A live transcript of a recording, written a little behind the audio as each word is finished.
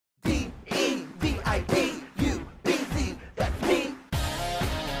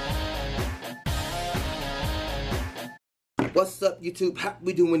What's up, YouTube? How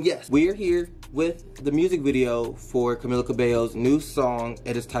we doing? Yes, we are here with the music video for Camila Cabello's new song.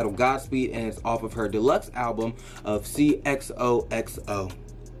 It is titled Godspeed, and it's off of her deluxe album of CXOXO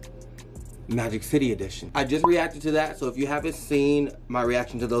Magic City Edition. I just reacted to that, so if you haven't seen my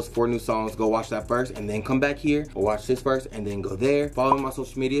reaction to those 4 new songs, go watch that first and then come back here, or watch this first and then go there. Follow my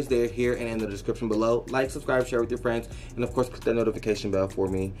social medias, they're here and in the description below. Like, subscribe, share with your friends, and of course click that notification bell for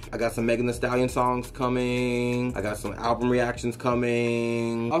me. I got some Megan Thee Stallion songs coming. I got some album reactions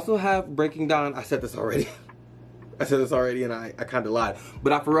coming. Also have Breaking Dawn. I said this already. I said this already and I kind of lied.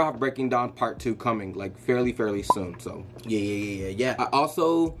 But I for real have Breaking Dawn Part 2 coming, like fairly soon. So yeah. I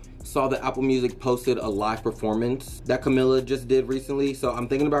also saw that Apple Music posted a live performance that Camila just did recently. So I'm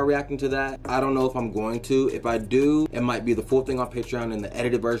thinking about reacting to that. I don't know if I'm going to. If I do, it might be the full thing on Patreon and the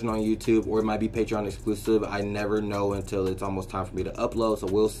edited version on YouTube, or it might be Patreon exclusive. I never know until it's almost time for me to upload, so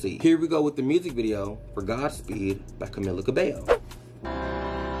we'll see. Here we go with the music video for Godspeed by Camila Cabello.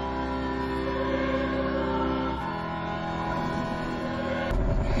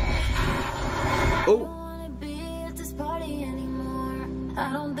 Oh.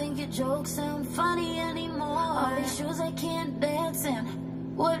 I don't think your jokes sound funny anymore. All these shoes I can't dance in.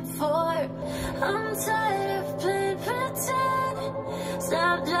 What for? I'm tired of playing pretend.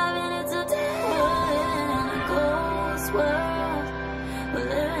 Stop driving, it's a dead end. A ghost world. We're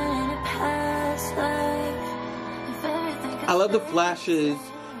living in a past life. If everything I love the flashes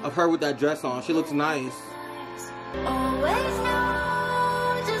of her with that dress on. She looks nice. Always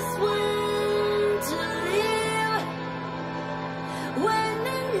know just when to leave. When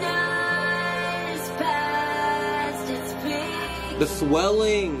the night is past its peak. The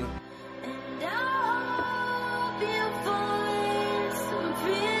swelling. And I hope you find some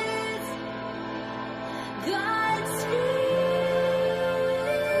peace. Godspeed.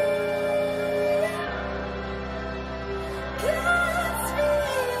 Godspeed.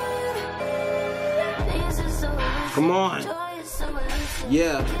 These are so elusive. Come on. Joy is so elusive.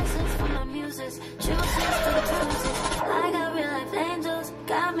 Yeah. Kisses from the muses. Chooses to choose it. I got real life angels.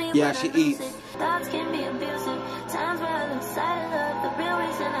 Got me Yeah, when she I lose eats. it. Thoughts can be abusive. Times where I lose sight of love. The real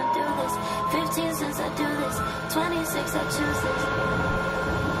reason I do this. 15 since I do this. 26 I choose this.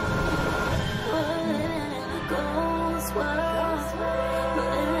 We're living in a ghost world. We're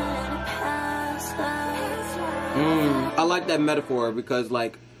living in a past life. I like that metaphor because,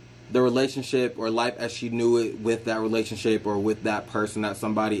 like, the relationship or life as she knew it with that relationship or with that person, that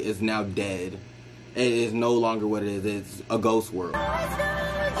somebody, is now dead. It is no longer what it is. It's a ghost world. Always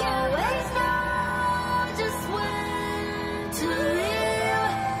know just when to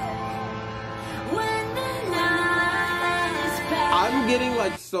leave. When the night is past. I'm getting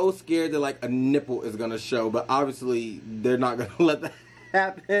like so scared that like a nipple is gonna show, but obviously they're not gonna let that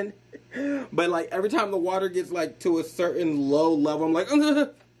happen. But like every time the water gets like to a certain low level, I'm like,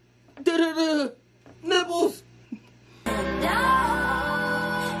 nipples. And I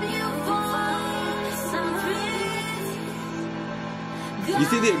hope you find some peace. You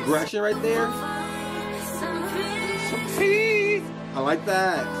see the aggression right there? Some peace. Please. I like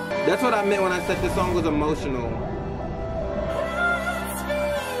that. That's what I meant when I said this song was emotional.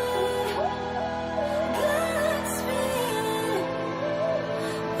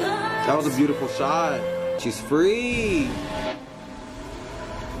 That was a beautiful shot. She's free.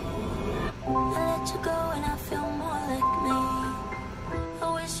 I let you go and I feel more like me. I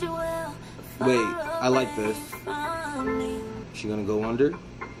wish you well. Wait, I like this. She gonna go under?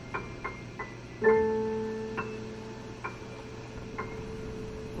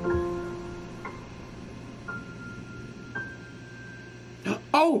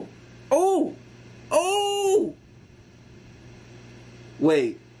 Oh! Oh! Oh!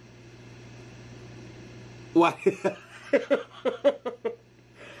 Wait. Why?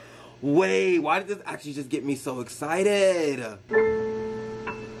 Wait, why did this actually just get me so excited?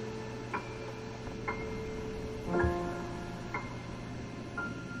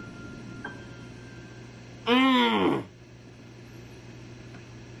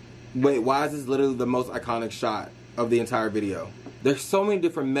 Wait, why is this literally the most iconic shot of the entire video? There's so many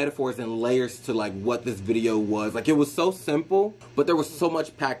different metaphors and layers to like what this video was. Like, it was so simple, but there was so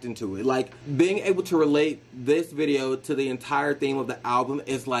much packed into it. Like, being able to relate this video to the entire theme of the album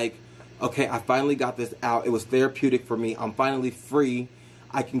is like, okay, I finally got this out. It was therapeutic for me. I'm finally free.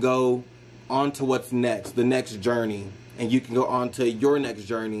 I can go on to what's next, the next journey. And you can go on to your next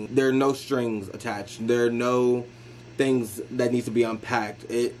journey. There are no strings attached. There are no things that needs to be unpacked.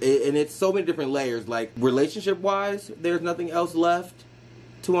 And it's so many different layers. Like, relationship-wise, there's nothing else left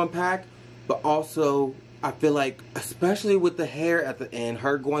to unpack. But also, I feel like, especially with the hair at the end,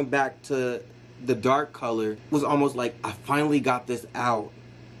 her going back to the dark color was almost like, I finally got this out.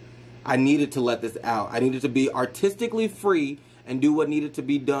 I needed to let this out. I needed to be artistically free and do what needed to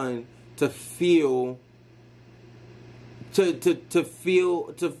be done to feel, to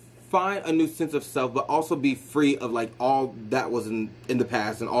find a new sense of self, but also be free of like all that was in the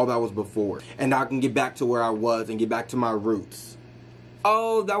past and all that was before. And now I can get back to where I was and get back to my roots.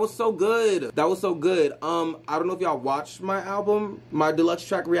 Oh, that was so good. That was so good. I don't know if y'all watched my album, my deluxe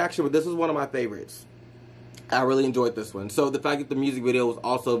track reaction, but this was one of my favorites. I really enjoyed this one. So the fact that the music video was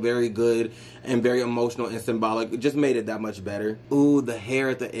also very good and very emotional and symbolic, it just made it that much better. Ooh, the hair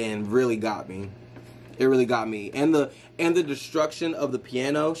at the end really got me. It really got me. And the destruction of the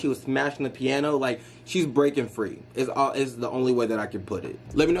piano, she was smashing the piano, like she's breaking free. Is the only way that I can put it.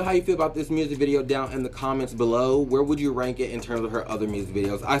 Let me know how you feel about this music video down in the comments below. Where would you rank it in terms of her other music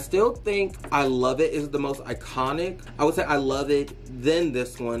videos? I still think I Love It is the most iconic. I would say I Love It, then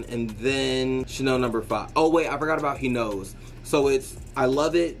this one, and then Chanel No. 5. Oh wait, I forgot about He Knows. So it's I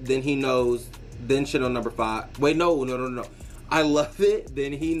Love It, then He Knows, then Chanel No. 5. Wait, no. I Love It,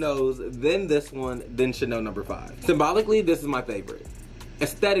 then He Knows, then this one, then Chanel No. 5. Symbolically, this is my favorite.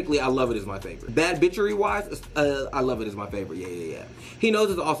 Aesthetically, I Love It is my favorite. Bad bitchery-wise, I Love It is my favorite. Yeah. He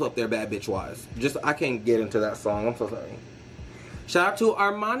Knows is also up there bad bitch-wise. Just, I can't get into that song. I'm so sorry. Shout out to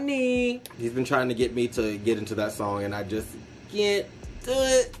Armani. He's been trying to get me to get into that song, and I just can't do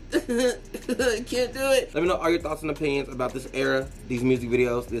it. Can't do it. Let me know all your thoughts and opinions about this era, these music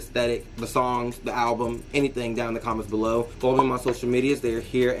videos, the aesthetic, the songs, the album, anything down in the comments below. Follow me on my social medias. They're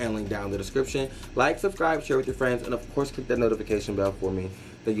here and linked down in the description. Like, subscribe, share with your friends, and of course click that notification bell for me.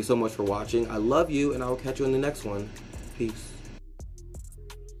 Thank you so much for watching. I love you, and I will catch you in the next one. Peace.